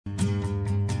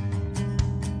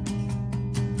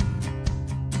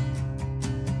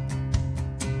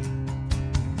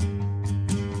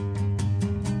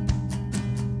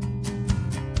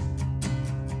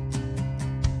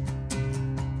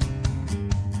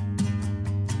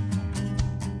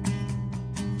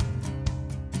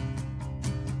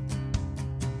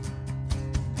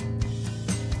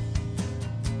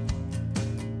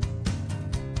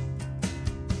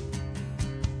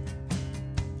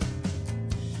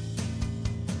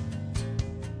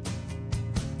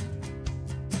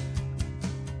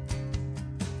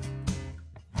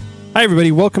Hi,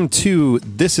 everybody. Welcome to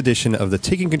this edition of the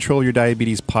Taking Control of Your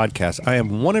Diabetes podcast. I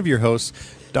am one of your hosts,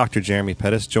 Dr. Jeremy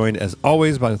Pettis, joined as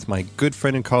always by my good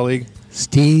friend and colleague,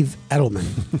 Steve Edelman.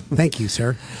 Thank you,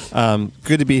 sir.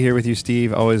 Good to be here with you,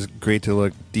 Steve. Always great to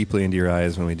look deeply into your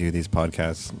eyes when we do these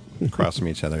podcasts across from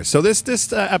each other. So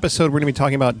this episode, we're going to be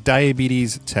talking about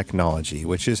diabetes technology,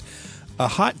 which is a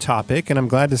hot topic, and I'm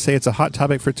glad to say it's a hot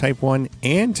topic for type 1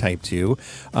 and type 2.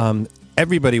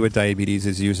 Everybody with diabetes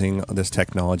is using this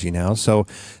technology now. So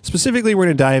specifically, we're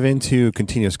going to dive into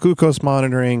continuous glucose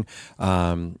monitoring,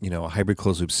 hybrid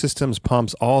closed loop systems,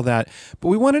 pumps, all that. But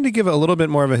we wanted to give a little bit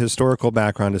more of a historical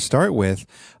background to start with,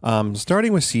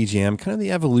 starting with CGM, kind of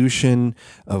the evolution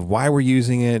of why we're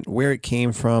using it, where it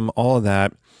came from, all of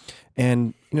that.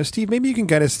 And, Steve, maybe you can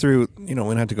guide us through, we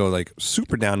don't have to go like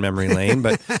super down memory lane,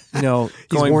 but, He's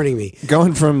warning me.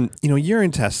 Going from,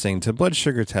 urine testing to blood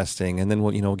sugar testing, and then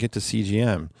we'll get to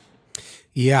CGM.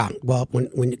 Yeah. Well,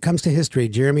 when it comes to history,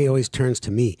 Jeremy always turns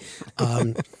to me.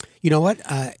 You know what?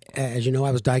 As you know,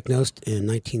 I was diagnosed in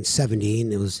 1970,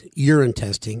 and it was urine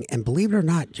testing. And believe it or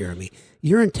not, Jeremy,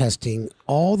 urine testing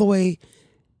all the way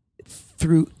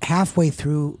through, halfway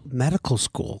through medical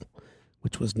school,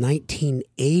 which was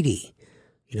 1980,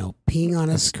 peeing on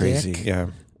a stick, crazy. Yeah.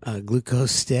 A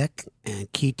glucose stick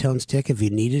and ketone stick if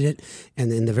you needed it.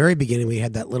 And in the very beginning, we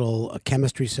had that little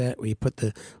chemistry set where you put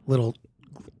the little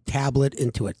tablet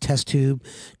into a test tube,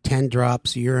 10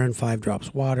 drops urine, 5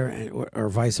 drops water, or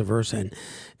vice versa. And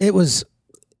it was,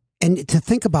 and to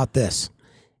think about this,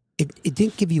 it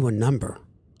didn't give you a number.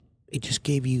 It just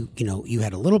gave you, you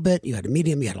had a little bit, you had a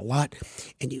medium, you had a lot,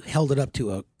 and you held it up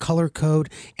to a color code,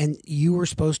 and you were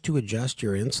supposed to adjust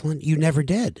your insulin. You never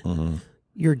did. Mm-hmm.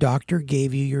 Your doctor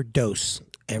gave you your dose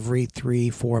every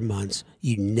 3-4 months.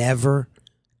 You never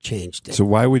changed it. So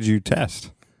why would you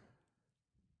test?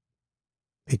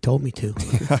 They told me to.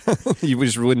 You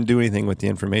just wouldn't do anything with the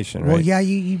information, right? Well, yeah,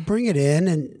 you bring it in,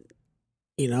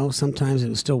 and, sometimes it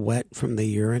was still wet from the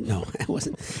urine. No, it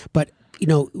wasn't. But,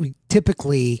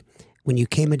 typically, when you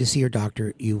came in to see your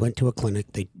doctor, you went to a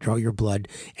clinic, they draw your blood,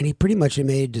 and he pretty much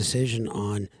made a decision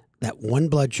on that one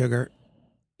blood sugar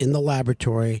in the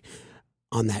laboratory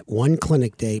on that one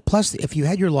clinic day. Plus, if you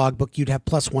had your logbook, you'd have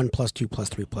 +1, +2,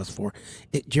 +3, +4.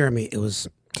 Jeremy, it was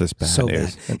just bad. So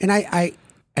bad.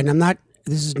 And I'm not,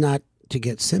 this is not to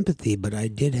get sympathy, but I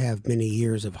did have many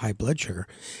years of high blood sugar,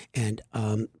 and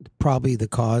probably the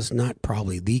cause, not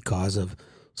probably the cause of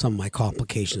some of my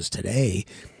complications today.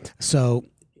 So,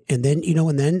 and then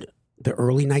the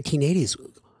early 1980s,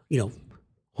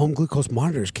 home glucose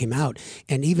monitors came out,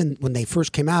 and even when they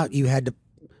first came out, you had to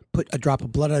put a drop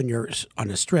of blood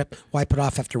on a strip, wipe it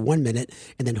off after 1 minute,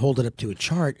 and then hold it up to a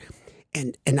chart.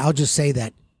 And I'll just say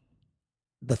that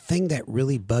the thing that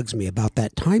really bugs me about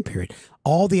that time period,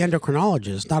 all the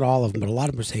endocrinologists, not all of them, but a lot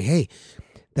of them say, hey,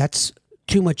 that's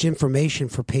too much information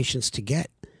for patients to get.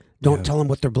 Don't tell them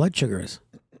what their blood sugar is.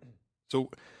 So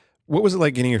what was it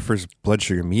like getting your first blood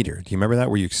sugar meter? Do you remember that?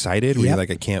 Were you excited? Were you like,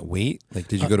 I can't wait? Like,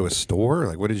 did you go to a store?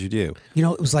 Like, what did you do?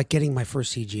 It was like getting my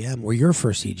first CGM or your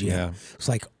first CGM. Yeah. It's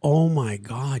like, oh my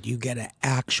God, you get an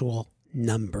actual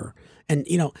number. And,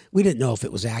 we didn't know if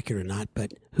it was accurate or not,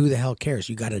 but who the hell cares?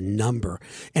 You got a number.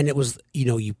 And it was,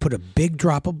 you put a big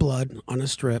drop of blood on a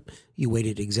strip, you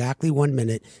waited exactly 1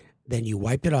 minute, then you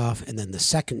wiped it off, and then the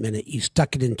second minute you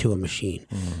stuck it into a machine.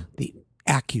 Mm. The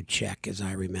AccuCheck, as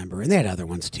I remember, and they had other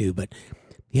ones too, but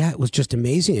yeah, it was just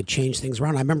amazing. It changed things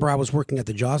around. I remember I was working at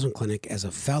the Joslin Clinic as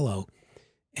a fellow,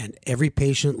 and every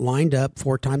patient lined up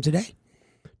 4 times a day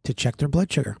to check their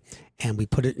blood sugar, and we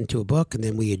put it into a book, and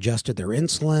then we adjusted their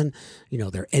insulin,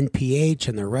 their NPH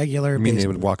and their regular. You mean they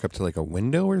would walk up to like a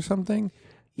window or something?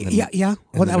 Yeah.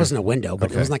 Well, that wasn't a window,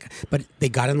 but it was like, but they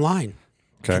got in line.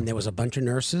 Okay. And there was a bunch of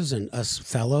nurses and us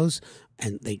fellows,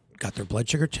 and they got their blood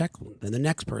sugar checked, then the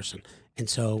next person. And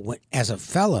so as a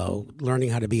fellow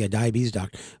learning how to be a diabetes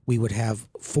doctor, we would have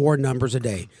 4 numbers a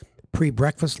day,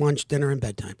 pre-breakfast, lunch, dinner, and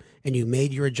bedtime. And you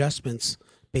made your adjustments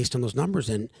based on those numbers,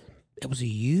 and it was a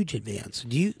huge advance.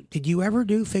 Did you ever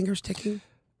do finger sticking?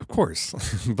 Of course.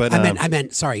 But I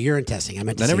meant sorry, urine testing. I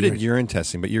never did urine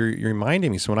testing, but you're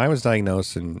reminding me. So when I was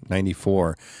diagnosed in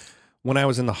 94, when I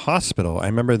was in the hospital, I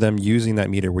remember them using that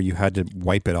meter where you had to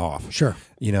wipe it off. Sure.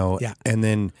 Yeah. And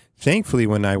then thankfully,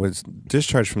 when I was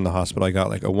discharged from the hospital, I got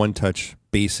like a one-touch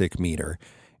basic meter,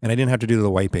 and I didn't have to do the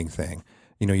wiping thing.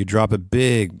 You drop a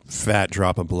big fat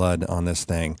drop of blood on this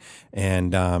thing,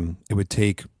 and it would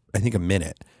take, I think, a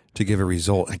minute to give a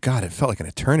result. And God, it felt like an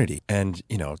eternity. And,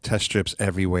 test strips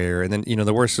everywhere. And then,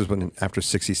 the worst was when after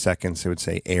 60 seconds, it would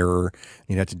say error.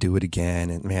 You'd have to do it again.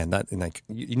 And man,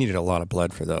 you needed a lot of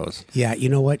blood for those. Yeah, you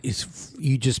know what?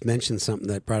 You just mentioned something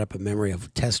that brought up a memory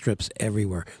of test strips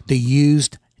everywhere. The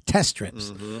used test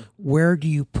strips. Mm-hmm. Where do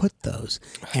you put those?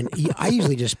 And I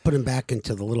usually just put them back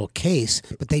into the little case,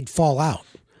 but they'd fall out.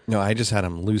 No, I just had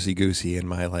them loosey-goosey in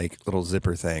my little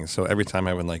zipper thing. So every time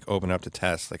I would open up to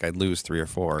test, I'd lose 3 or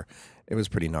 4. It was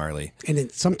pretty gnarly. And then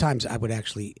sometimes I would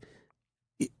actually,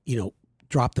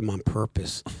 drop them on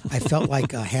purpose. I felt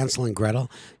like Hansel and Gretel.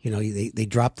 They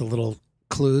dropped the little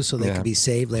clues so they could be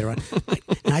saved later on.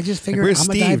 And I just figured I'm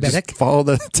Steve? a diabetic. Just follow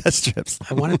the test strips.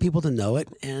 I wanted people to know it,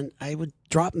 and I would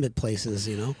drop them at places.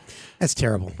 That's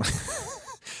terrible.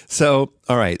 So,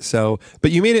 all right. So,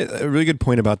 but you made a really good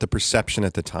point about the perception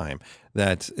at the time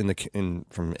that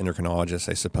from endocrinologists,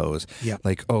 I suppose,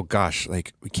 oh gosh,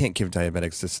 we can't give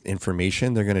diabetics this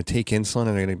information. They're going to take insulin and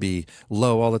they're going to be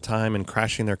low all the time and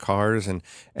crashing their cars. And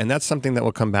that's something that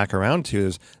we'll come back around to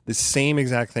is the same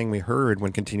exact thing we heard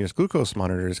when continuous glucose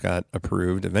monitors got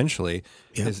approved eventually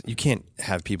is you can't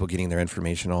have people getting their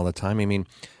information all the time. I mean,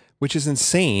 which is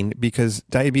insane because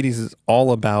diabetes is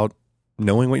all about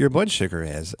knowing what your blood sugar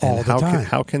is and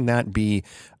how can that be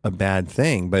a bad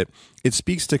thing? But it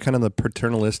speaks to kind of the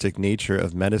paternalistic nature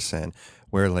of medicine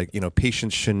where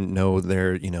patients shouldn't know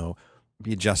they're,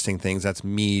 be adjusting things. That's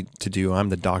me to do. I'm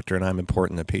the doctor and I'm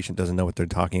important. The patient doesn't know what they're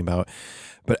talking about.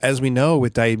 But as we know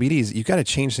with diabetes, you got to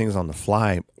change things on the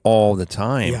fly all the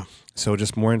time. Yeah. So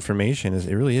just more information it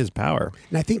really is power.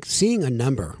 And I think seeing a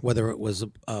number, whether it was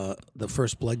the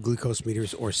first blood glucose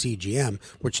meters or CGM,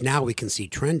 which now we can see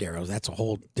trend arrows, that's a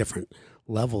whole different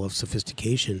level of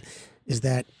sophistication, is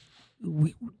that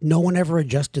no one ever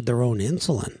adjusted their own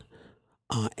insulin.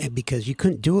 And because you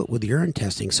couldn't do it with urine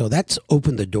testing. So that's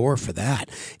opened the door for that.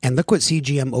 And look what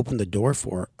CGM opened the door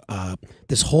for.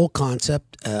 This whole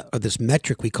concept or this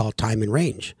metric we call time in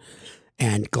range.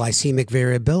 And glycemic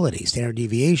variability, standard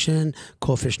deviation,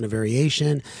 coefficient of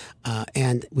variation,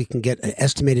 and we can get an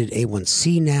estimated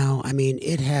A1C now. I mean,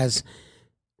 it has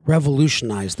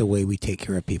revolutionized the way we take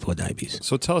care of people with diabetes.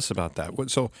 So tell us about that.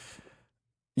 So,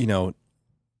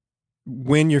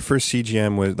 when your first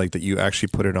CGM was that you actually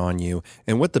put it on you,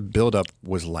 and what the buildup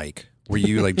was like. Were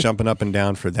you jumping up and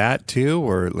down for that too,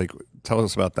 or tell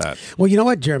us about that? Well, you know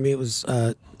what, Jeremy? It was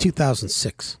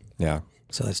 2006. Yeah.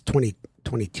 So that's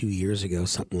 22 years ago,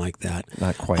 something like that.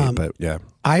 Not quite, but yeah.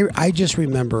 I just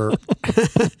remember.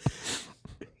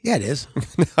 Yeah, it is.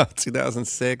 No,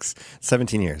 2006,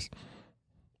 17 years.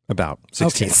 About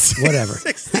 16. Okay, whatever.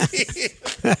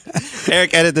 16.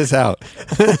 Eric, edit this out.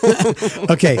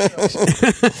 Okay.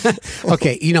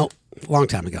 Okay, long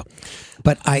time ago.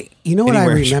 But what Anywhere I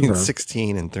remember. Between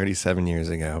 16 and 37 years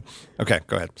ago. Okay,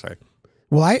 go ahead. Sorry.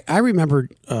 Well, I remember,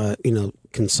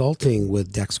 consulting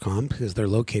with Dexcom because they're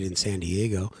located in San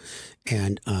Diego.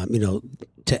 And,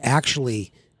 to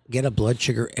actually get a blood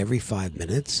sugar every 5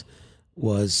 minutes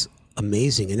was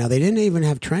amazing. And now they didn't even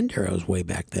have trend arrows way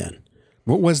back then.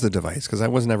 What was the device? Because I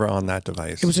was never on that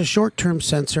device. It was a short-term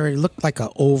sensor. It looked like an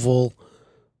oval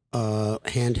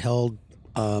handheld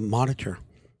monitor.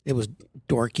 It was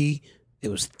dorky. It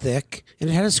was thick,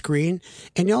 and it had a screen.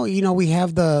 And we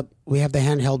have the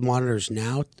handheld monitors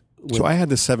now. So I had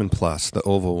the 7 Plus, the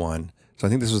oval one. So I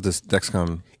think this was this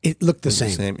Dexcom. It looked the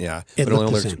same. Yeah. It but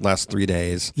only lasts 3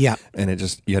 days. Yeah. And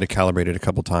you had to calibrate it a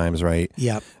couple times, right?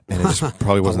 Yeah. And it just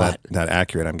probably wasn't that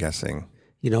accurate, I'm guessing.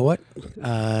 You know what?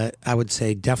 I would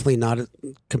say definitely not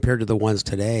compared to the ones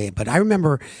today. But I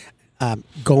remember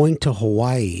going to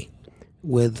Hawaii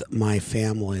with my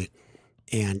family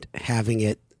and having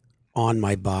it on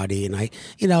my body. And I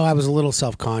was a little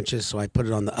self-conscious, so I put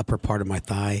it on the upper part of my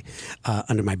thigh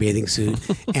under my bathing suit.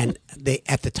 And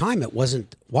at the time, it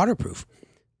wasn't waterproof.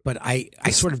 But I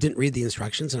sort of didn't read the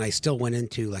instructions, and I still went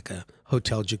into a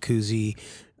hotel jacuzzi.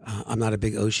 I'm not a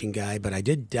big ocean guy, but I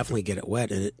did definitely get it wet,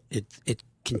 and it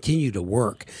continued to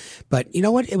work. But you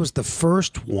know what? It was the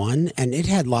first one, and it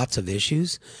had lots of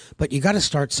issues, but you got to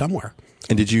start somewhere.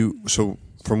 And so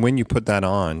from when you put that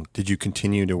on, did you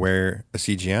continue to wear a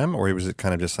CGM, or was it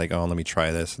kind of just let me try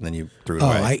this, and then you threw it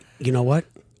away? You know what?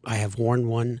 I have worn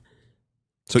one.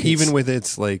 So even with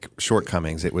its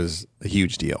shortcomings, it was a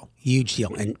huge deal. Huge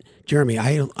deal. And Jeremy,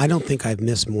 I don't think I've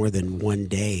missed more than one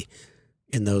day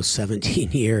in those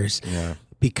 17 years. Yeah.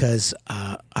 Because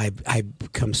I've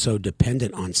become so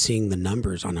dependent on seeing the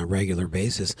numbers on a regular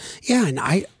basis. Yeah, and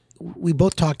we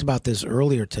both talked about this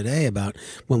earlier today about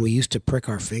when we used to prick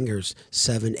our fingers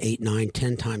 7, 8, 9,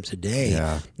 10 times a day.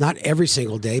 Yeah. Not every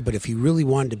single day, but if you really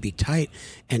wanted to be tight,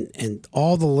 and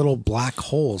all the little black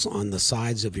holes on the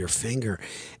sides of your finger.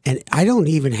 And I don't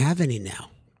even have any now.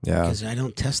 Yeah. Because I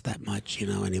don't test that much,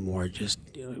 anymore. Just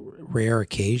rare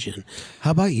occasion.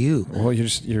 How about you? Well,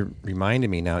 you're reminding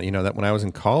me now, that when I was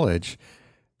in college,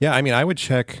 yeah, I mean, I would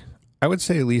check, I would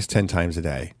say at least 10 times a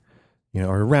day.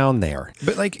 Or around there.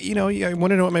 But I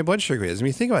want to know what my blood sugar is. I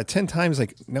mean, think about it, 10 times,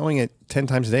 knowing it 10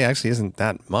 times a day actually isn't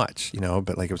that much,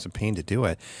 but it was a pain to do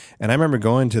it. And I remember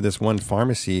going to this one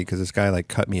pharmacy because this guy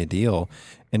cut me a deal,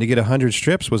 and to get 100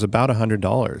 strips was about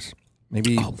 $100.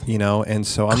 Maybe, and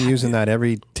so I'm using that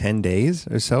every 10 days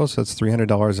or so. So it's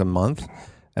 $300 a month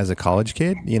as a college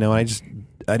kid. I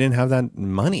didn't have that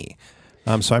money.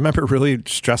 So I remember really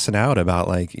stressing out about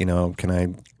can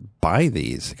I buy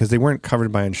these? Because they weren't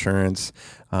covered by insurance.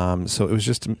 So it was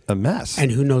just a mess.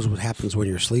 And who knows what happens when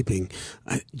you're sleeping.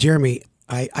 Jeremy,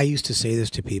 I used to say this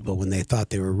to people when they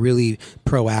thought they were really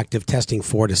proactive, testing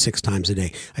 4 to 6 times a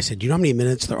day. I said, do you know how many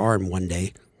minutes there are in one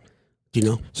day? Do you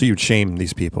know? So you'd shame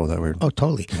these people that were... Oh,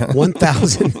 totally.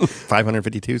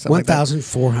 1,552, something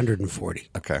 1,440.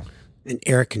 Okay. And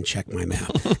Eric can check my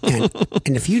math.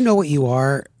 And if you know what you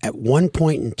are at one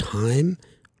point in time,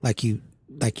 like you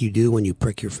do when you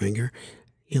prick your finger,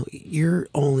 you're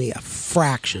only a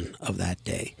fraction of that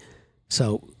day.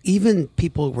 So even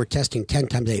people were testing 10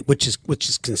 times a day, which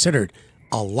is considered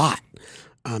a lot.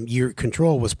 Your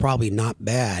control was probably not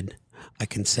bad, I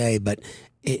can say, but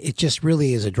it just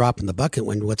really is a drop in the bucket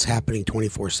when what's happening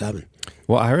 24/7.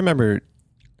 Well, I remember,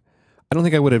 I don't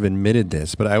think I would have admitted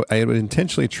this, but I would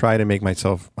intentionally try to make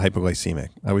myself hypoglycemic.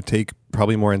 I would take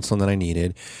probably more insulin than I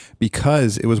needed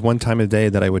because it was one time a day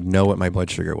that I would know what my blood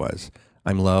sugar was.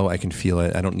 I'm low, I can feel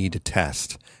it, I don't need to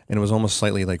test. And it was almost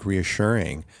slightly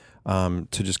reassuring to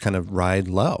just kind of ride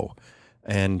low.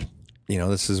 And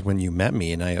this is when you met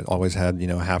me, and I always had,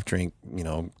 half drink,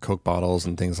 Coke bottles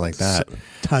and things like that.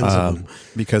 Tons of them.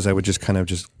 Because I would just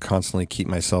constantly keep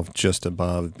myself just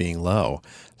above being low.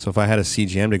 So if I had a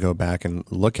CGM to go back and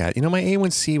look at, my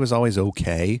A1C was always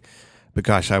okay, but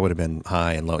gosh, I would have been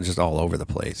high and low, just all over the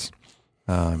place.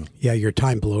 Yeah, your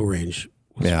time below range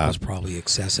was probably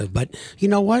excessive. But you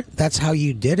know what? That's how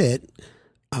you did it.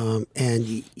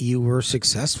 And you were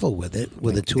successful with it,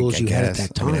 with the tools you had at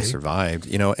that time. I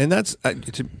survived, and that's,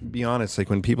 to be honest,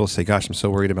 when people say, gosh, I'm so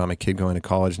worried about my kid going to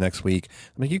college next week.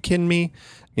 I'm like, you kidding me?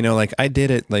 I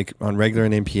did it on regular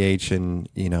and NPH and,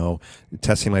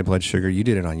 testing my blood sugar. You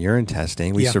did it on urine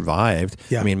testing. We survived.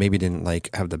 Yeah. I mean, maybe didn't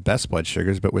have the best blood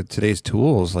sugars, but with today's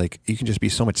tools, you can just be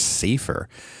so much safer.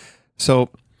 So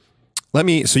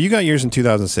so you got yours in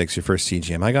 2006, your first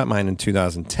CGM. I got mine in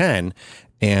 2010.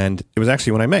 And it was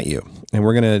actually when I met you. And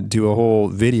we're going to do a whole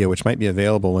video, which might be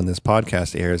available when this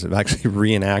podcast airs, of actually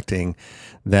reenacting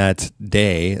that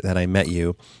day that I met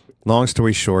you. Long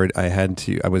story short, I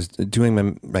was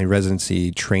doing my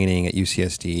residency training at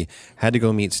UCSD, had to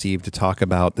go meet Steve to talk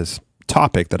about this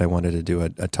topic that I wanted to do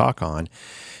a talk on.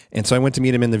 And so I went to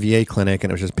meet him in the VA clinic,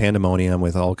 and it was just pandemonium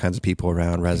with all kinds of people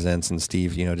around, residents, and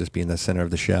Steve, just being the center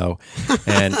of the show.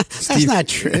 And Steve, that's not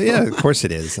true. Yeah, of course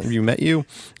it is. You met you.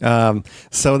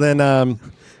 So then,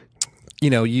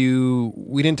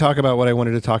 we didn't talk about what I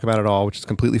wanted to talk about at all, which is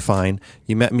completely fine.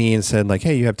 You met me and said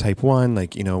hey, you have type 1,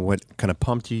 what kind of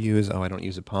pump do you use? Oh, I don't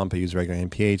use a pump. I use regular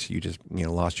NPH. You just,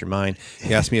 lost your mind.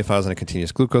 You asked me if I was on a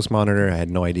continuous glucose monitor. I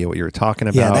had no idea what you were talking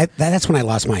about. Yeah, that's when I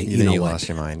lost my, you lost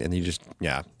your mind, and you just,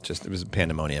 it was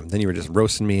pandemonium. Then you were just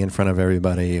roasting me in front of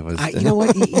everybody. It was, you know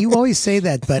what? You always say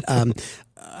that, but,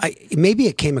 maybe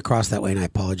it came across that way, and I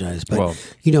apologize. But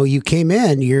you came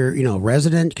in. You're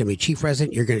resident, can be chief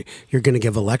resident. You're gonna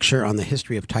give a lecture on the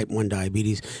history of type 1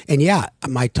 diabetes. And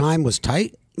my time was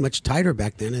tight, much tighter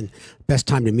back then. And best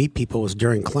time to meet people was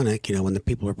during clinic. When the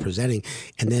people were presenting.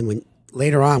 And then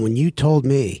later on, when you told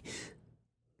me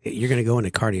you're going to go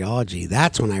into cardiology,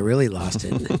 that's when I really lost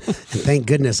it. And thank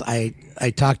goodness I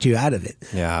talked you out of it.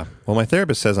 Yeah. Well, my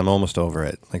therapist says I'm almost over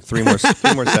it. 3 more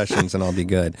sessions and I'll be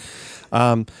good.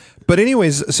 But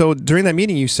anyways, so during that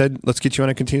meeting, you said, let's get you on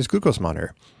a continuous glucose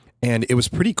monitor. And it was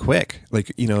pretty quick.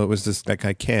 It was that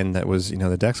guy, Ken, that was, the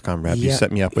Dexcom rep. You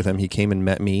set me up with him. He came and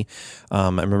met me. I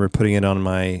remember putting it on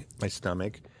my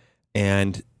stomach,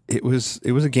 and it was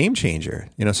a game changer.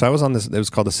 So I was on this, it was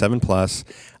called the 7 Plus.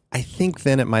 I think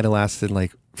then it might have lasted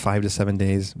 5 to 7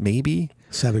 days, maybe.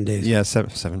 7 days. Yeah,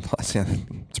 7 Plus. Yeah,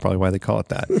 that's probably why they call it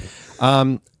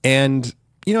that. And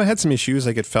I had some issues,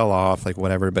 it fell off,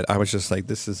 whatever, but I was just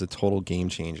this is a total game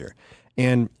changer.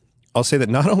 And I'll say that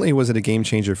not only was it a game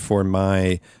changer for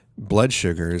my blood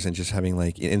sugars and just having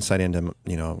insight into,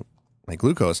 my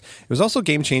glucose. It was also a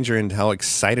game changer in how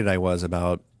excited I was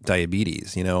about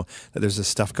diabetes, that there's this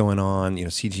stuff going on,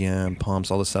 CGM, pumps,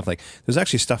 all this stuff. Like there's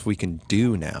actually stuff we can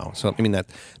do now. So, I mean,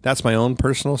 that's my own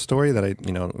personal story that I,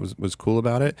 was cool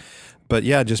about it. But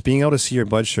yeah, just being able to see your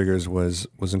blood sugars was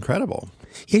incredible.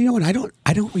 Yeah, you know what?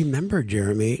 I don't remember,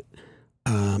 Jeremy,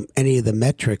 any of the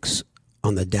metrics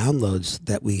on the downloads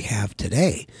that we have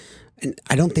today. And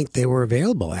I don't think they were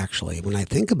available, actually, when I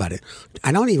think about it.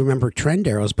 I don't even remember trend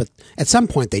arrows, but at some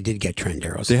point they did get trend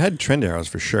arrows. They had trend arrows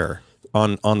for sure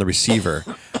on the receiver.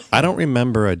 I don't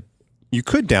remember you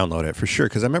could download it for sure,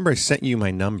 because I remember I sent you my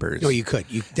numbers. No, you could.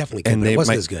 You definitely could, but it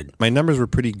wasn't as good. My numbers were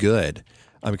pretty good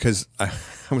because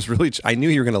I knew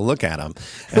you were going to look at them.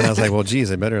 And I was like, well,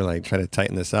 geez, I better try to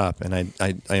tighten this up. And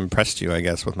I impressed you, I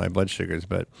guess, with my blood sugars.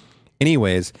 But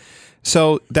anyways,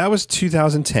 so that was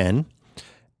 2010.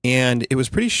 And it was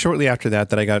pretty shortly after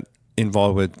that I got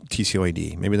involved with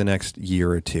TCOID, maybe the next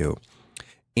year or two.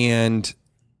 And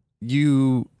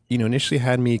you initially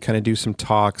had me kind of do some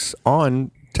talks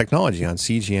on technology, on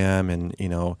CGM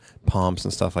and, pumps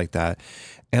and stuff like that.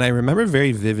 And I remember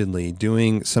very vividly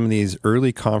doing some of these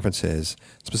early conferences,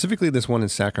 specifically this one in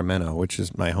Sacramento, which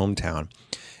is my hometown.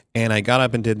 And I got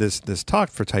up and did this talk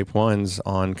for type 1s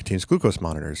on continuous glucose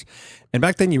monitors. And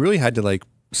back then you really had to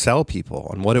sell people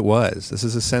on what it was. This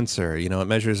is a sensor, it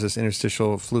measures this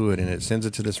interstitial fluid and it sends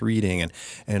it to this reading,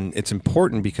 and it's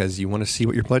important because you want to see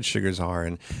what your blood sugars are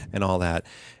and all that.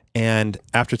 And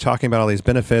after talking about all these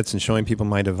benefits and showing people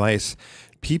my device,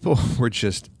 people were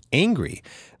just angry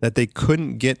that they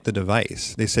couldn't get the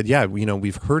device. They said, yeah,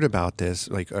 we've heard about this,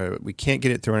 we can't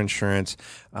get it through our insurance.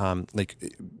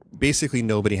 Basically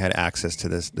nobody had access to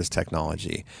this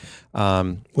technology. Let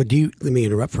me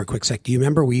interrupt for a quick sec. Do you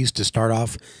remember we used to start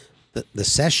off the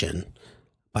session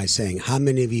by saying, how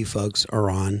many of you folks are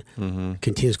on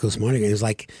continuous glucose monitoring? It was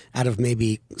out of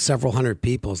maybe several hundred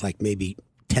people, it's maybe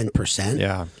 10%.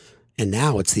 Yeah. And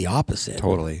now it's the opposite.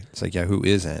 Totally. It's yeah, who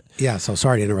isn't? Yeah, so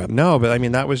sorry to interrupt. No, but I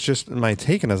mean, that was just my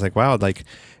take. And I was like, wow,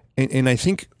 and I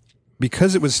think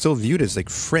because it was still viewed as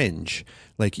fringe,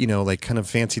 kind of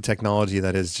fancy technology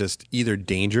that is just either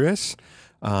dangerous,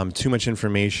 too much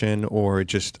information, or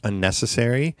just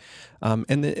unnecessary.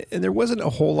 And there wasn't a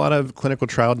whole lot of clinical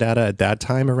trial data at that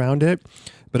time around it.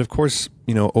 But of course,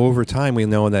 over time, we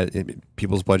know that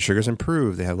people's blood sugars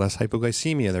improve. They have less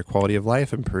hypoglycemia. Their quality of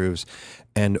life improves.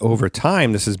 And over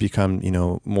time, this has become,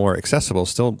 more accessible.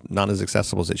 Still not as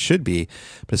accessible as it should be.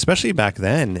 But especially back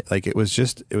then, it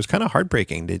was kind of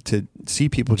heartbreaking to see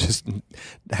people just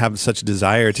have such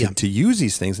desire to use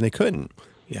these things, and they couldn't.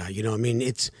 Yeah,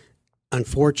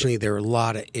 unfortunately, there were a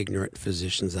lot of ignorant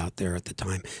physicians out there at the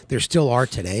time. There still are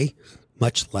today,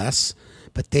 much less.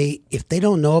 But if they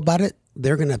don't know about it,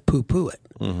 they're going to poo-poo it.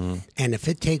 Mm-hmm. And if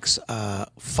it takes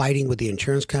fighting with the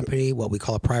insurance company, what we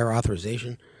call a prior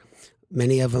authorization,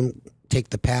 many of them take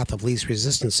the path of least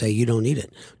resistance, say you don't need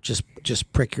it.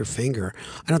 Just prick your finger.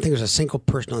 I don't think there's a single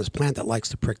person on this planet that likes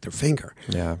to prick their finger,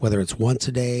 whether it's once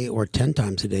a day or 10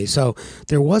 times a day. So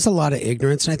there was a lot of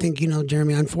ignorance. And I think,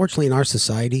 Jeremy, unfortunately in our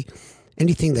society,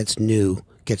 anything that's new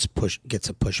gets a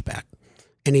pushback.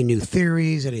 Any new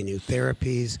theories, any new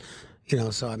therapies,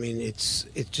 so I mean, it's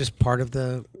just part of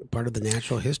the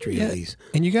natural history of these.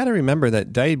 And you got to remember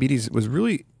that diabetes was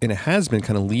really, and it has been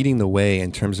kind of leading the way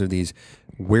in terms of these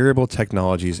wearable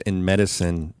technologies in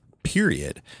medicine,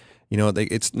 period.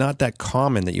 It's not that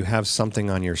common that you have something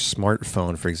on your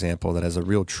smartphone, for example, that has a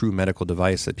real true medical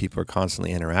device that people are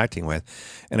constantly interacting with.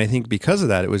 And I think because of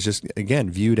that, it was just, again,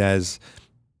 viewed as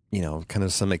kind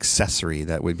of some accessory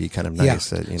that would be kind of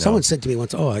nice. Yeah. Someone said to me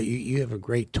once, "Oh, you have a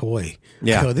great toy."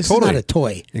 Yeah, this totally. is not a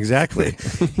toy. Exactly.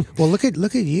 Well, look at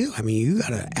you. I mean, you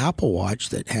got an Apple Watch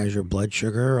that has your blood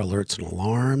sugar, alerts and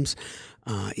alarms.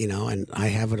 And I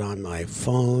have it on my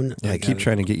phone. Yeah, I keep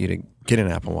trying to get you to get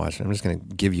an Apple Watch. I'm just going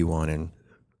to give you one, and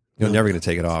you're never going to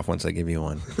take it off once I give you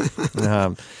one.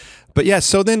 But yeah,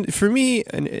 so then for me,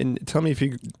 and tell me if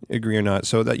you agree or not.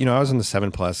 So that I was in the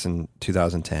 7 Plus in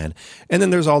 2010, and then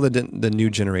there's all the new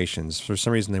generations. For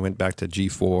some reason, they went back to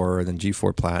G4, and then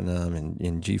G4 Platinum,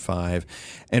 and G5.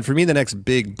 And for me, the next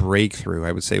big breakthrough,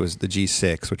 I would say, was the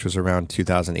G6, which was around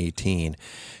 2018.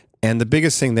 And the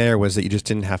biggest thing there was that you just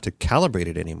didn't have to calibrate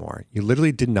it anymore. You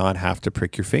literally did not have to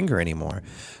prick your finger anymore.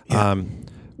 Yeah.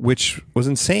 Which was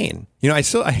insane. I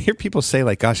hear people say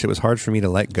gosh, it was hard for me to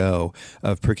let go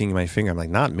of pricking my finger. I'm like,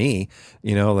 not me.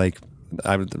 It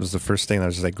was the first thing I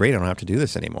was just like, great, I don't have to do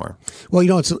this anymore. Well,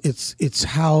 it's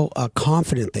how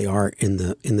confident they are in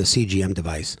the CGM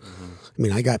device. Mm-hmm. I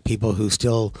mean, I got people who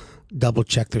still double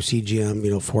check their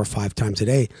CGM, 4 or 5 times a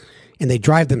day. and they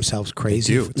drive themselves They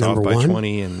crazy. do. It's Number off by one,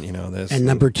 20 and, this. and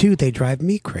number two, they drive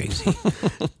me crazy.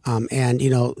 And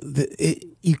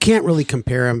you can't really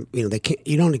compare them. They can't.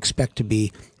 You don't expect to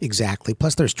be exactly.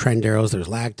 Plus, there's trend arrows. There's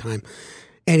lag time.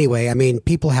 Anyway, I mean,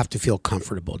 people have to feel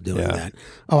comfortable doing that.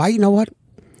 Oh, you know what?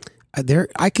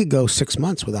 I could go 6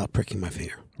 months without pricking my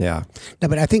finger. Yeah. No,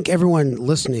 but I think everyone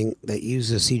listening that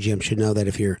uses CGM should know that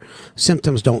if your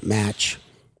symptoms don't match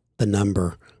the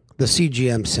number, the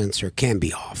CGM sensor can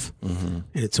be off. Mm-hmm.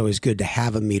 And it's always good to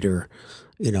have a meter,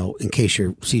 in case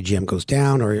your CGM goes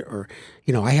down or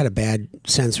I had a bad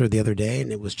sensor the other day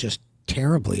and it was just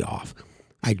terribly off.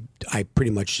 I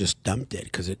pretty much just dumped it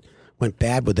because it went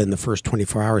bad within the first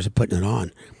 24 hours of putting it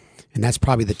on. And that's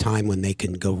probably the time when they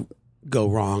can go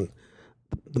wrong,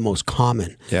 the most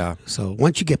common. Yeah. So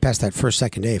once you get past that first,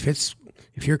 second day,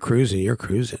 if you're cruising, you're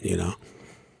cruising,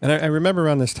 And I remember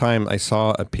around this time, I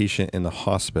saw a patient in the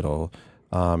hospital,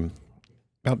 about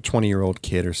a 20-year-old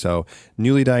kid or so,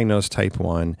 newly diagnosed type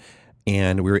 1,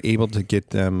 and we were able to get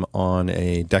them on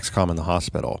a Dexcom in the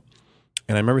hospital.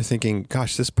 And I remember thinking,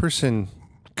 gosh, this person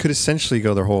could essentially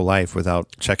go their whole life without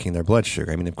checking their blood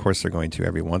sugar. I mean, of course, they're going to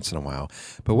every once in a while.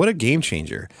 But what a game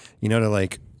changer, to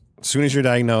as soon as you're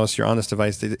diagnosed, you're on this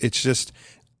device,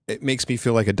 it makes me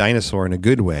feel like a dinosaur in a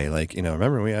good way. Like,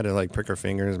 remember we had to prick our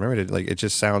fingers. Remember it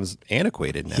just sounds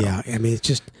antiquated now. Yeah. I mean,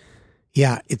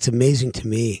 it's amazing to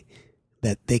me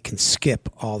that they can skip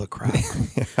all the crap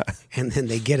and then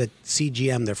they get a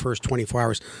CGM their first 24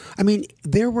 hours. I mean,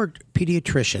 there were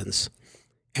pediatricians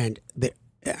and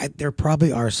there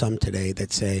probably are some today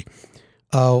that say,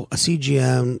 oh, a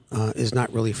CGM is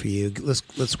not really for you.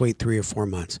 Let's wait 3 or 4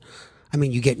 months. I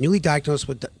mean, you get newly diagnosed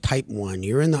with type 1.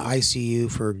 You're in the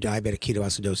ICU for diabetic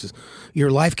ketoacidosis.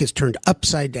 Your life gets turned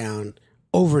upside down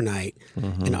overnight.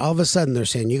 Mm-hmm. And all of a sudden, they're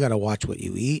saying, you got to watch what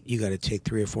you eat. You got to take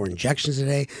 3 or 4 injections a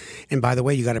day. And by the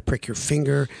way, you got to prick your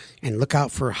finger and look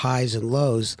out for highs and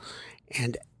lows.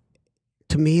 And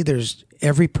to me, there's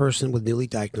every person with newly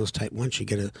diagnosed type 1 should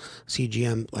get a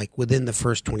CGM within the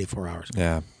first 24 hours.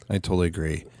 Yeah, I totally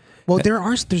agree. Well,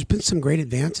 there's been some great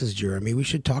advances, Jeremy. We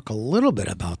should talk a little bit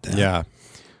about that. Yeah.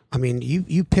 I mean,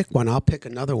 you pick one, I'll pick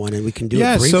another one, and we can do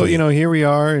it briefly. So, here we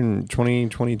are in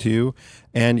 2022,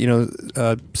 and,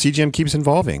 CGM keeps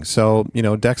evolving. So,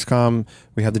 Dexcom,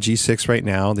 we have the G6 right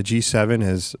now. The G7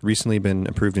 has recently been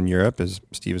approved in Europe, as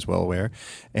Steve is well aware.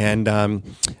 And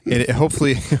it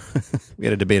hopefully, we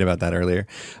had a debate about that earlier,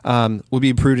 will be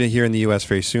approved here in the U.S.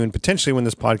 very soon, potentially when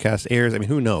this podcast airs. I mean,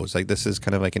 who knows? This is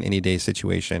kind of like an any day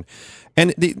situation.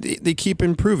 And they keep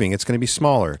improving. It's going to be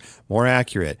smaller, more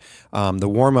accurate. The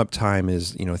warm-up time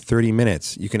is 30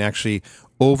 minutes. You can actually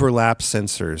overlap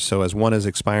sensors. So as one is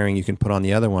expiring, you can put on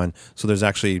the other one. So there's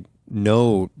actually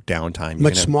no downtime.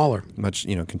 Much smaller. Much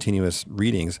continuous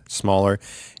readings, smaller.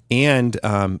 And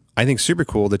I think super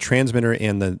cool, the transmitter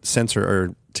and the sensor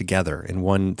are together in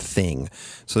one thing.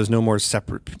 So there's no more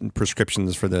separate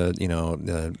prescriptions for the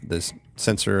the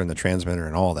sensor and the transmitter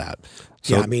and all that.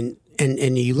 So, yeah, I mean,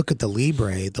 and you look at the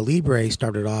Libre. The Libre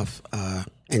started off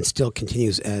and still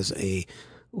continues as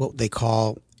what they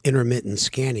call intermittent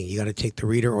scanning. You got to take the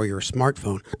reader or your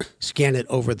smartphone, scan it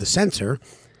over the sensor,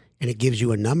 and it gives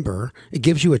you a number. It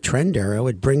gives you a trend arrow.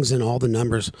 It brings in all the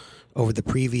numbers over the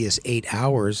previous 8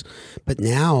 hours. But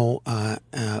now,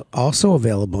 also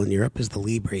available in Europe is the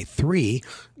Libre 3,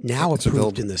 now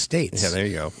approved in the States. Yeah, there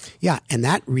you go. Yeah, and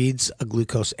that reads a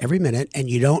glucose every minute, and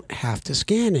you don't have to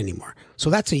scan anymore. So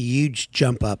that's a huge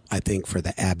jump up, I think, for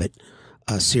the Abbott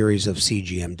series of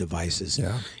CGM devices.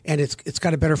 Yeah. And it's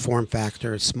got a better form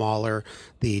factor. It's smaller.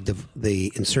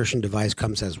 The insertion device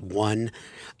comes as one.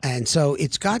 And so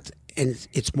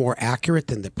it's more accurate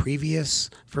than the previous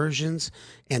versions,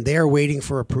 and they are waiting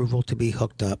for approval to be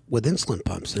hooked up with insulin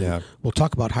pumps. And we'll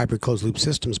talk about hybrid closed loop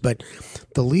systems, but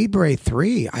the Libre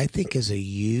 3, I think, is a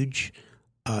huge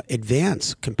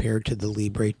advance compared to the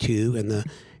Libre 2 and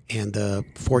the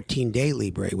 14-day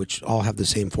Libre, which all have the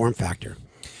same form factor.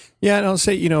 Yeah, and I'll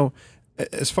say,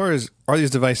 as far as are these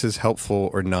devices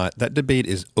helpful or not, that debate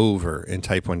is over in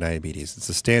type 1 diabetes. It's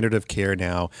the standard of care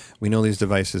now. We know these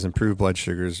devices improve blood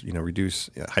sugars, reduce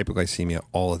hypoglycemia,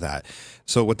 all of that.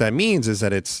 So what that means is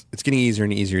that it's getting easier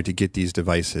and easier to get these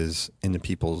devices into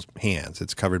people's hands.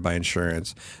 It's covered by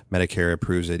insurance. Medicare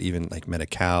approves it, even like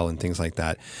Medi-Cal and things like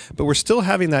that. But we're still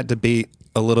having that debate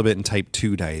a little bit in type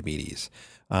 2 diabetes.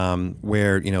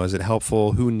 Where, is it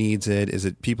helpful? Who needs it? Is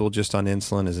it people just on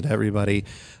insulin? Is it everybody?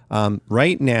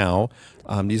 Right now,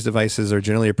 these devices are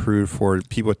generally approved for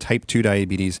people with type 2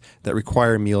 diabetes that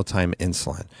require mealtime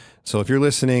insulin. So if you're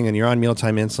listening and you're on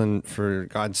mealtime insulin, for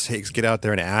God's sakes, get out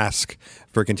there and ask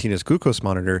for a continuous glucose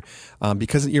monitor,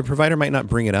 because your provider might not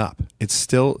bring it up. It's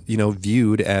still,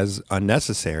 viewed as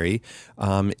unnecessary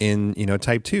in,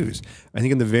 type 2s. I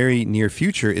think in the very near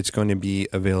future, it's going to be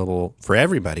available for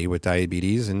everybody with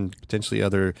diabetes and potentially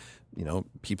other,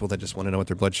 people that just want to know what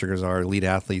their blood sugars are, elite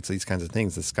athletes, these kinds of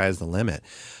things. The sky's the limit.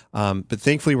 But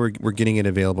thankfully, we're getting it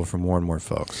available for more and more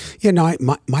folks. Yeah, no,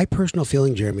 my personal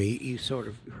feeling, Jeremy, you sort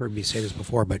of heard me say this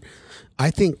before, but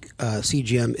I think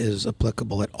CGM is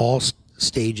applicable at all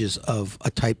stages of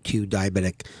a type 2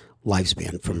 diabetic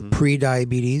lifespan, from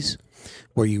pre-diabetes,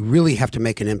 where you really have to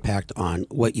make an impact on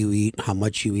what you eat, how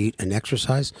much you eat, and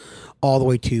exercise, all the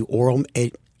way to oral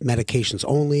medications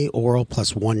only, oral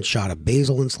plus 1 shot of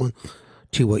basal insulin,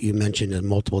 to what you mentioned in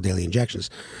multiple daily injections.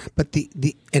 But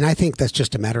and I think that's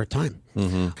just a matter of time.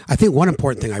 I think one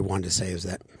important thing I wanted to say is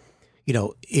that,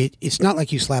 it's not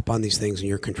like you slap on these things and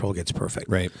your control gets perfect.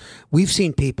 Right. We've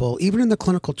seen people, even in the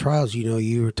clinical trials,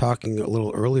 you were talking a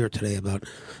little earlier today about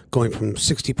going from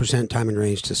 60% time in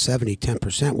range to 70,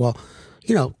 10%. Well,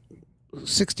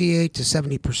 68 to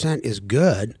 70% is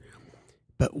good,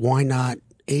 but why not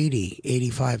 80,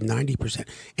 85, 90%?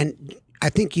 And I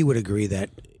think you would agree that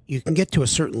you can get to a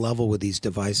certain level with these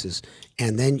devices,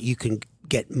 and then you can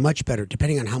get much better,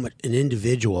 depending on how much an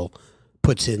individual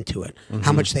puts into it,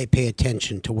 how much they pay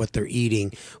attention to what they're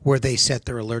eating, where they set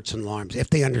their alerts and alarms,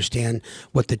 if they understand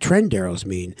what the trend arrows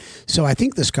mean. So I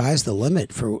think the sky's the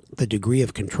limit for the degree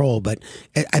of control, but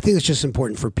I think it's just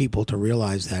important for people to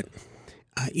realize that,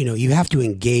 you have to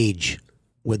engage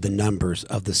with the numbers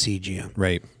of the CGM.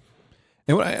 Right.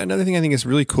 And another thing I think is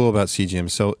really cool about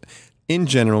CGM, so in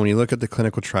general, when you look at the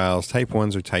clinical trials, type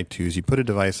 1s or type 2s, you put a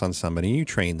device on somebody, you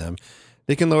train them,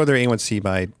 they can lower their A1C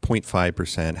by 0.5%,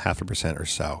 0.5% or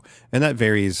so. And that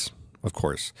varies, of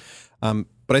course. But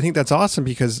I think that's awesome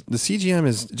because the CGM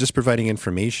is just providing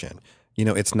information.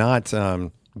 It's not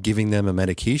giving them a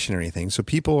medication or anything. So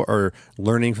people are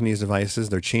learning from these devices.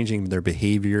 They're changing their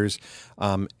behaviors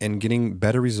and getting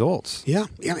better results. Yeah.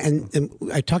 And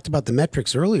I talked about the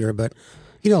metrics earlier, but,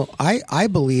 I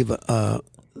believe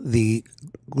the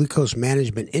glucose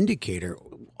management indicator,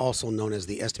 also known as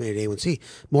the estimated A1C,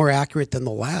 more accurate than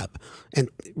the lab. And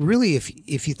really,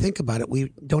 if you think about it,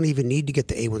 we don't even need to get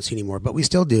the A1C anymore, but we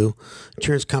still do.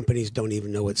 Insurance companies don't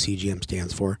even know what CGM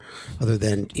stands for, other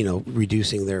than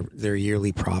reducing their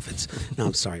yearly profits. No,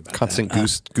 I'm sorry about constant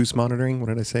that. goose monitoring. What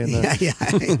did I say in that? Yeah.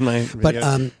 In my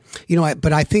video?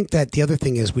 But I think that the other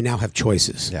thing is we now have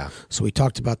choices. Yeah. So we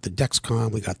talked about the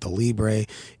Dexcom, we got the Libre,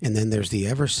 and then there's the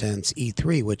Eversense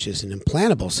E3, which is an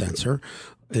implantable sensor.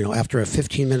 After a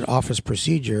 15-minute office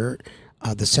procedure,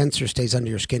 the sensor stays under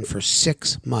your skin for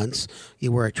 6 months.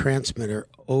 You wear a transmitter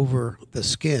over the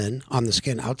skin, on the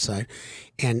skin outside,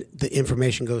 and the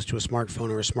information goes to a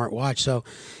smartphone or a smartwatch. So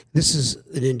this is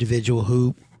an individual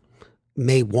who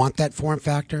may want that form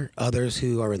factor, others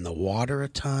who are in the water a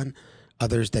ton,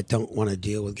 others that don't want to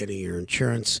deal with getting your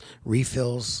insurance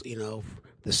refills,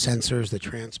 the sensors, the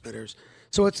transmitters.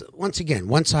 So it's, once again,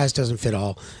 one size doesn't fit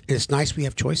all. And it's nice we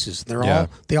have choices.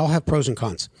 They all have pros and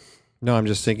cons. No, I'm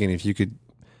just thinking if you could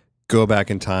go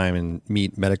back in time and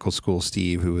meet medical school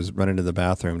Steve, who was running to the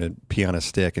bathroom to pee on a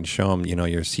stick, and show him,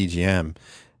 your CGM,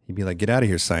 he'd be like, "Get out of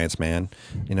here, science man,"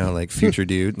 like future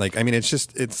dude. Like, I mean,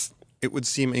 it would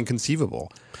seem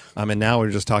inconceivable. And now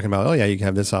we're just talking about, oh yeah, you can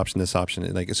have this option.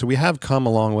 Like, so we have come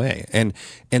a long way, and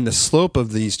the slope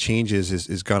of these changes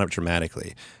is gone up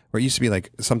dramatically. Where it used to be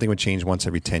like something would change once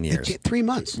every 10 years. 3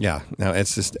 months. Yeah. Now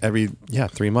it's just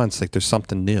 3 months. Like there's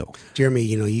something new. Jeremy,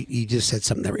 you just said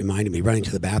something that reminded me, running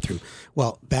to the bathroom.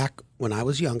 Well, back when I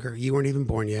was younger, you weren't even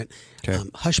born yet. Okay.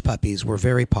 Hush puppies were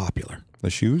very popular. The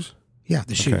shoes? Yeah,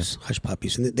 the shoes, hush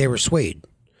puppies. And they were suede.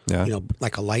 Yeah.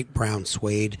 Like a light brown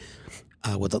suede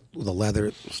with a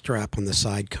leather strap on the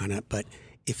side kind of. But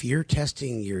if you're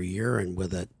testing your urine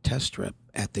with a test strip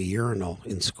at the urinal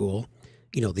in school,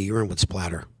 the urine would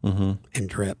splatter and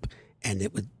drip, and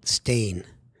it would stain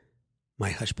my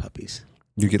hush puppies.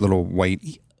 You get little white.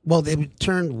 Well, they would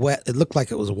turn wet. It looked like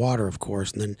it was water, of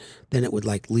course, and then it would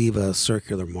leave a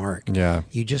circular mark. Yeah.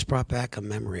 You just brought back a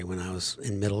memory when I was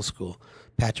in middle school.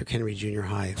 Patrick Henry Junior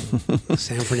High,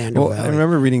 San Fernando Valley. I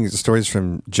remember reading stories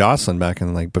from Jocelyn back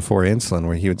in before insulin,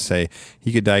 where he would say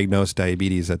he could diagnose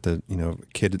diabetes at the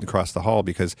kid across the hall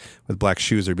because with black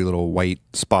shoes there'd be little white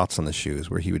spots on the shoes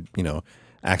where he would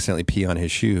accidentally pee on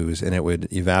his shoes and it would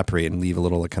evaporate and leave a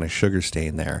little kind of sugar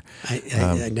stain there.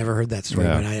 I never heard that story,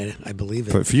 but I believe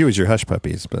it. But for you, it's your hush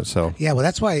puppies, but so yeah, well,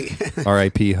 that's why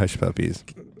R.I.P. hush puppies.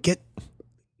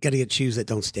 Got to get shoes that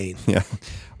don't stain. Yeah.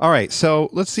 All right.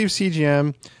 So let's leave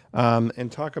CGM.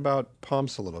 and talk about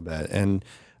pumps a little bit. And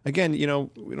again,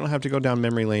 we don't have to go down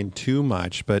memory lane too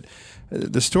much, but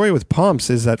the story with pumps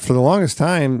is that for the longest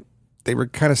time, they were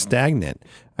kind of stagnant.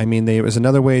 I mean, it was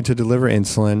another way to deliver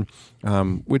insulin,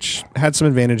 which had some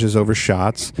advantages over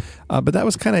shots, but that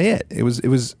was kind of it. It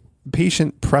was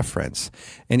patient preference.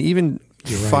 And even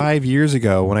 5 years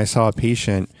ago, when I saw a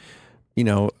patient,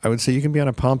 I would say you can be on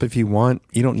a pump if you want.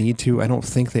 You don't need to. I don't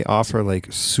think they offer like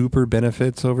super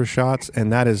benefits over shots,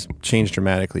 and that has changed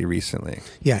dramatically recently.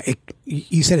 Yeah,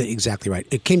 you said it exactly right.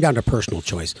 It came down to personal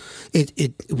choice.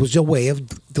 It was a way of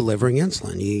delivering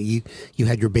insulin. You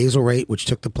had your basal rate, which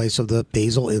took the place of the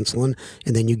basal insulin,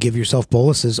 and then you give yourself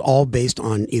boluses, all based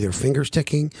on either finger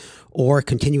sticking or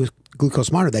continuous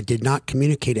glucose monitor that did not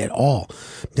communicate at all.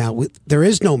 Now, there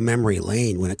is no memory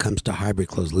lane when it comes to hybrid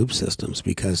closed loop systems,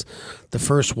 because the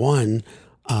first one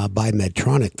by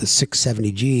Medtronic, the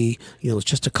 670G, was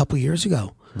just a couple years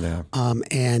ago. Yeah.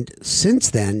 And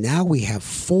since then, now we have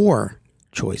four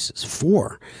choices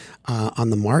on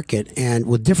the market, and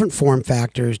with different form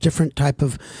factors, different type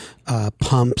of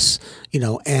pumps,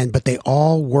 but they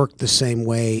all work the same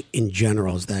way in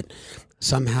general, is that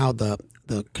somehow the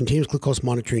continuous glucose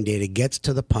monitoring data gets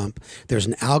to the pump. There's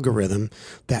an algorithm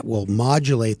that will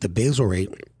modulate the basal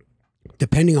rate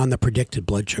depending on the predicted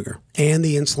blood sugar and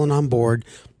the insulin on board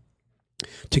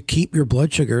to keep your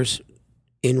blood sugars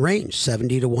in range,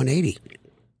 70 to 180.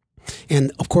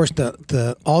 And of course,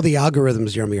 all the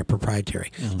algorithms, Jeremy, are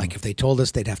proprietary. Mm-hmm. Like if they told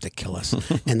us, they'd have to kill us.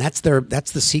 And that's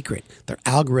the secret. Their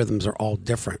algorithms are all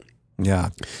different.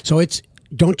 Yeah. So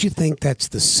don't you think that's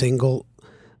the single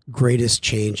greatest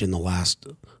change in the last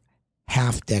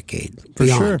half decade? For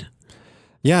beyond? Sure.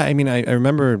 Yeah, I mean, I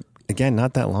remember, again,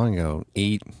 not that long ago,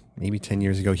 8, maybe 10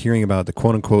 years ago, hearing about the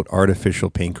quote-unquote artificial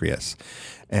pancreas.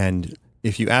 And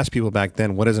if you ask people back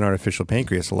then, what is an artificial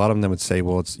pancreas? A lot of them would say,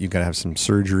 well, you got to have some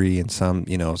surgery and some,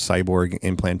 cyborg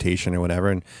implantation or whatever.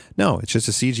 And no, it's just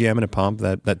a CGM and a pump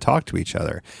that talk to each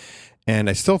other. And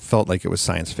I still felt like it was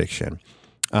science fiction.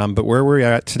 But where we're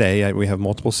at today, we have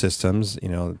multiple systems,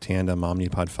 Tandem,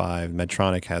 Omnipod 5,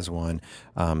 Medtronic has one,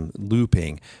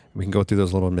 looping. We can go through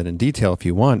those a little bit in detail if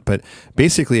you want. But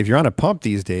basically, if you're on a pump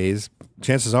these days,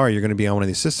 chances are you're going to be on one of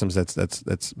these systems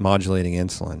that's modulating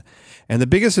insulin. And the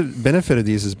biggest benefit of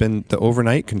these has been the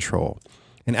overnight control.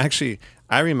 And actually,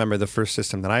 I remember the first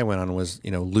system that I went on was,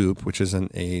 Loop, which is an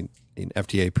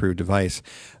FDA-approved device.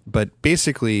 But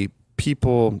basically,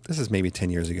 people, this is maybe 10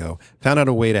 years ago, found out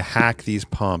a way to hack these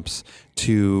pumps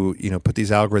to, put these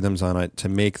algorithms on it to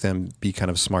make them be kind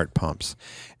of smart pumps.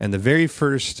 And the very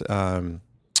first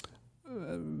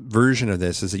version of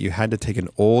this is that you had to take an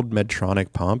old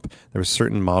Medtronic pump. There were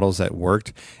certain models that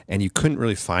worked, and you couldn't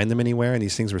really find them anywhere. And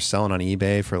these things were selling on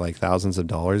eBay for like thousands of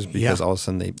dollars because all of a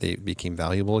sudden they became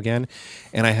valuable again.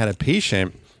 And I had a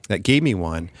patient that gave me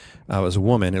one. It was a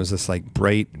woman. It was this like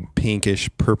bright pinkish,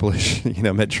 purplish,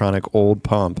 Medtronic old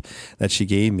pump that she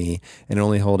gave me, and it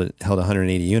only held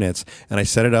 180 units. And I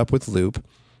set it up with Loop,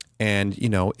 and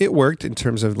it worked in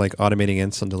terms of like automating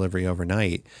insulin delivery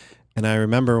overnight. And I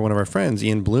remember one of our friends,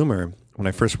 Ian Bloomer, when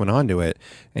I first went onto it,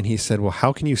 and he said, "Well,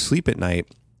 how can you sleep at night,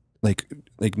 like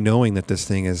knowing that this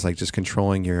thing is like just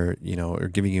controlling your, or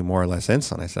giving you more or less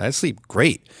insulin?" I said, "I sleep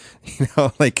great."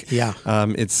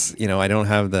 It's, I don't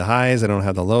have the highs, I don't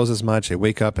have the lows as much. I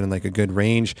wake up in like a good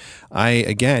range. I,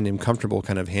 again, am comfortable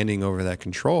kind of handing over that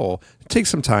control. It takes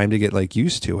some time to get like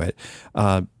used to it.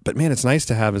 But man, it's nice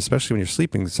to have, especially when you're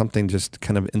sleeping, something just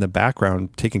kind of in the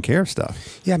background taking care of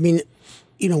stuff. Yeah. I mean,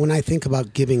 when I think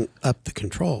about giving up the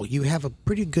control, you have a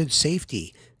pretty good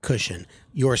safety cushion.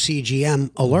 Your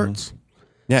CGM alerts. Mm-hmm.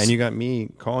 Yeah, and you got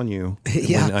me calling you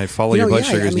when I follow your blood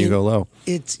sugars and you go low.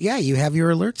 You have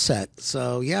your alert set.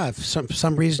 So if for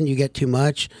some reason you get too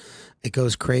much, it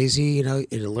goes crazy. It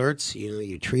alerts.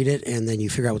 You treat it, and then you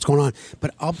figure out what's going on.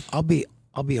 But I'll be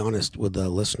honest with the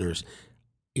listeners.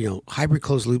 Hybrid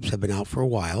closed loops have been out for a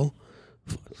while.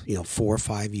 4 or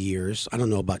 5 years. I don't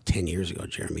know about 10 years ago,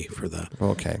 Jeremy. For the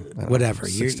whatever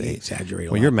you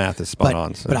exaggerate. Well, your math is spot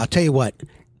on. So. But I'll tell you what.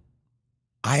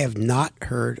 I have not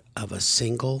heard of a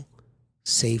single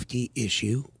safety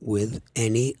issue with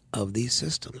any of these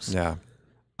systems. Yeah.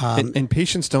 And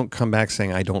patients don't come back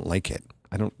saying, "I don't like it."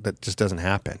 That just doesn't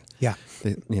happen. Yeah.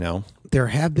 There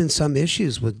have been some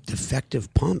issues with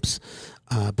defective pumps,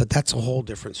 but that's a whole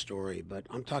different story. But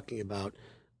I'm talking about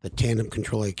the Tandem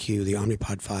Control IQ, the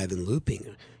Omnipod 5, and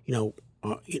looping.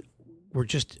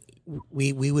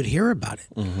 We would hear about it.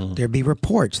 Mm-hmm. There'd be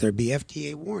reports. There'd be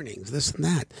FDA warnings, this and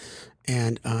that.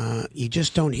 And you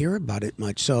just don't hear about it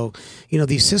much. So,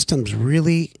 these systems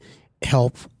really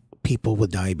help people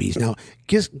with diabetes. Now,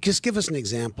 just give us an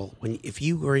example. If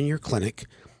you were in your clinic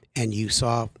and you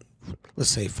saw, let's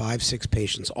say, 5, 6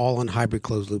 patients all on hybrid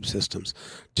closed loop systems.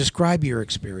 Describe your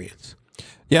experience.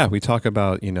 Yeah, we talk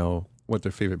about, what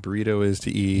their favorite burrito is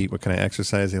to eat, what kind of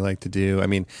exercise they like to do. I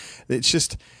mean, it's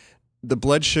just the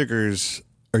blood sugars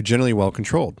are generally well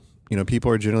controlled.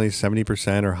 People are generally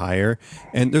 70% or higher,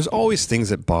 and there's always things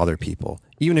that bother people.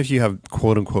 Even if you have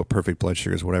quote unquote perfect blood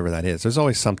sugars, whatever that is, there's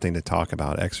always something to talk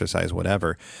about, exercise,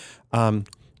 whatever.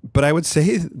 But I would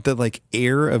say the like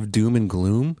air of doom and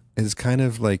gloom is kind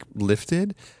of like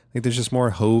lifted. Like there's just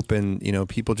more hope and,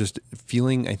 people just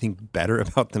feeling, I think, better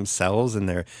about themselves and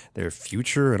their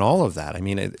future and all of that. I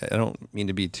mean, I don't mean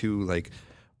to be too like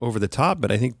over the top,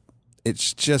 but I think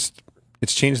it's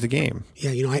changed the game.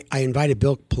 Yeah, I invited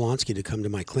Bill Polonsky to come to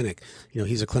my clinic.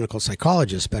 He's a clinical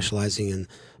psychologist specializing in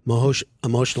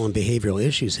emotional and behavioral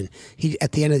issues. And he,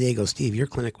 at the end of the day, goes, Steve, your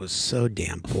clinic was so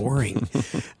damn boring.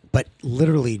 But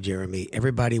literally, Jeremy,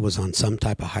 everybody was on some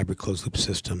type of hybrid closed loop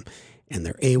system, and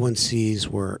their A1Cs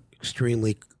were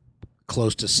extremely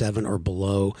close to 7 or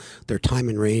below. Their time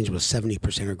in range was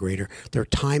 70% or greater. Their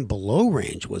time below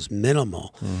range was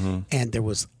minimal, and there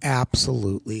was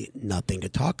absolutely nothing to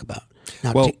talk about.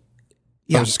 Now, I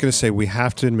was just going to say, we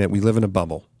have to admit we live in a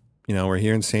bubble. We're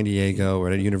here in San Diego,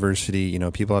 we're at a university,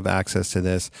 people have access to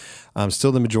this.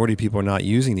 Still, the majority of people are not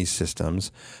using these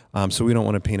systems. So we don't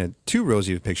want to paint a too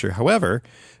rosy picture. However,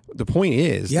 the point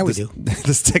is, we do.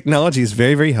 This technology is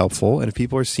very, very helpful. And if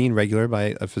people are seen regular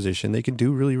by a physician, they can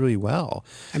do really, really well.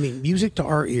 I mean, music to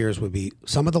our ears would be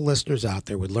some of the listeners out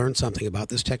there would learn something about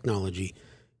this technology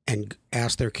and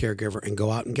ask their caregiver and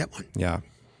go out and get one. Yeah.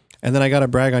 And then I got to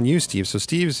brag on you, Steve. So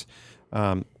Steve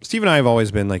and I have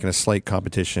always been like in a slight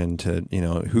competition to,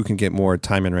 who can get more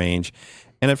time in range.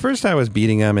 And at first I was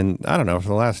beating him, and I don't know, for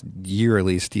the last year at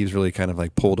least, Steve's really kind of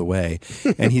like pulled away.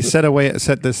 And he set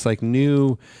this like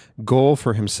new goal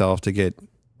for himself to get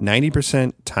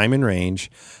 90% time in range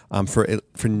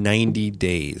for 90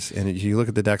 days. And if you look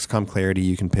at the Dexcom Clarity,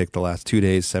 you can pick the last 2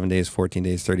 days, 7 days, 14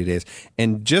 days, 30 days.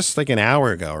 And just like an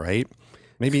hour ago, right?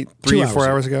 Maybe 3 or 4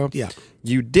 hours ago. Yeah.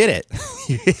 You did it.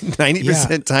 You hit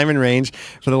 90% time in range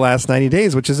for the last 90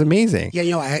 days, which is amazing.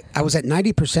 Yeah, I was at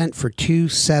 90% for 2,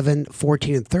 7,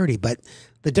 14, and 30, but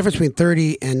the difference between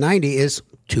 30 and 90 is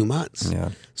 2 months. Yeah.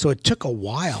 So it took a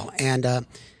while. And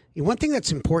one thing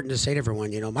that's important to say to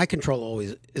everyone, my control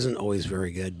isn't always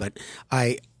very good, but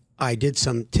I did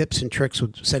some tips and tricks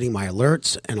with setting my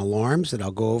alerts and alarms that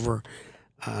I'll go over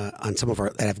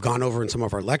that have gone over in some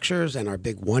of our lectures and our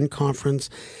Big One conference.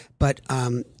 But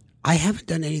I haven't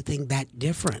done anything that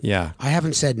different. Yeah. I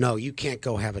haven't said, no, you can't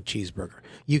go have a cheeseburger.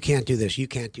 You can't do this. You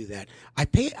can't do that.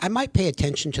 I might pay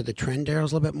attention to the trend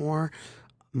arrows a little bit more.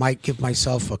 Might give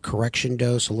myself a correction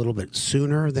dose a little bit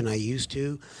sooner than I used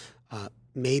to.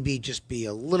 Maybe just be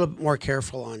a little bit more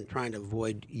careful on trying to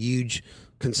avoid huge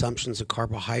consumptions of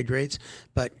carbohydrates.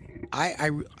 But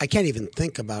I can't even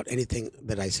think about anything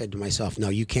that I said to myself, no,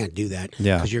 you can't do that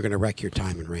because you're going to wreck your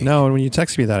time and range. No, and when you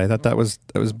texted me that, I thought that was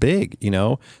big,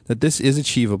 that this is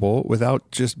achievable without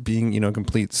just being, a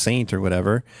complete saint or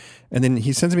whatever. And then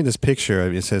he sends me this picture.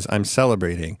 It says, I'm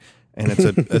celebrating. And it's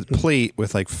a plate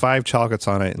with like 5 chocolates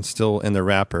on it and still in the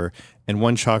wrapper and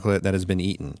 1 chocolate that has been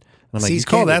eaten. And I'm like, you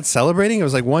call that celebrating? It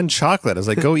was like 1 chocolate. I was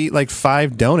like, go eat like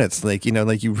 5 donuts. Like,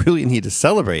 like you really need to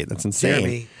celebrate. That's insane.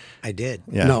 Jeremy, I did.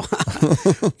 Yeah. No,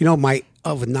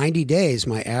 with 90 days,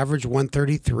 my average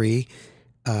 133,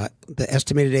 the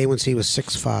estimated A1C was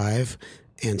 6.5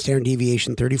 and standard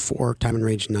deviation 34, time in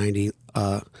range 90,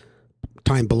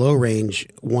 time below range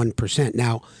 1%.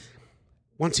 Now,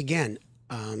 once again,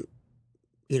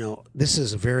 this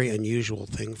is a very unusual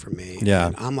thing for me. Yeah.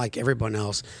 And I'm like everyone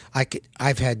else.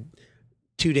 I've had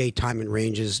 2-day time in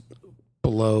ranges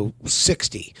below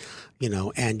 60,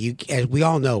 and as we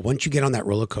all know, once you get on that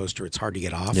roller coaster, it's hard to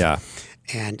get off. Yeah.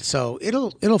 And so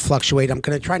it'll fluctuate. I'm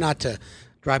going to try not to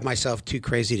drive myself too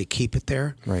crazy to keep it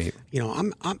there. Right.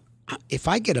 If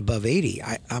I get above 80,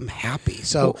 I'm happy.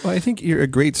 So I think you're a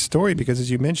great story because, as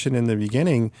you mentioned in the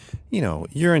beginning,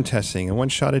 urine testing and 1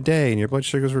 shot a day, and your blood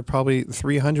sugars were probably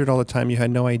 300 all the time. You had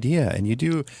no idea, and you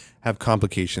do have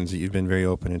complications that you've been very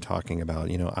open in talking about.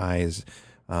 Eyes.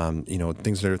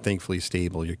 Things that are thankfully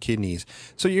stable, your kidneys.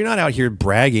 So you're not out here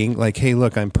bragging like, hey,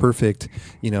 look, I'm perfect.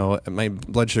 My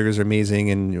blood sugars are amazing.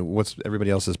 And what's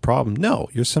everybody else's problem? No,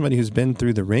 you're somebody who's been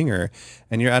through the ringer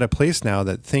and you're at a place now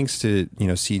that thanks to,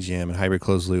 CGM and hybrid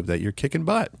closed loop that you're kicking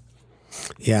butt.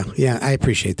 Yeah. I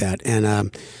appreciate that.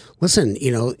 And, listen,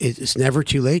 it's never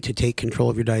too late to take control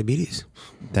of your diabetes.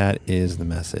 That is the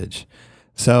message.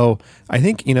 So I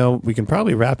think, we can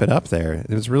probably wrap it up there. It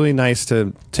was really nice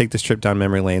to take this trip down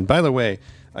memory lane. By the way,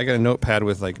 I got a notepad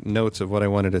with like notes of what I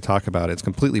wanted to talk about. It's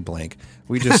completely blank.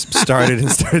 We just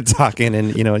started talking,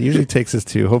 and it usually takes us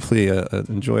to hopefully an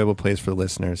enjoyable place for the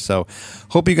listeners. So,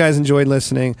 hope you guys enjoyed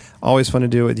listening. Always fun to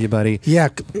do it with you, buddy. Yeah,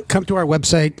 come to our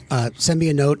website, send me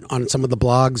a note on some of the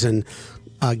blogs, and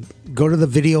go to the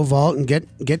Video Vault and get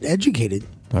educated.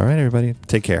 All right, everybody,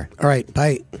 take care. All right,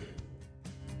 bye.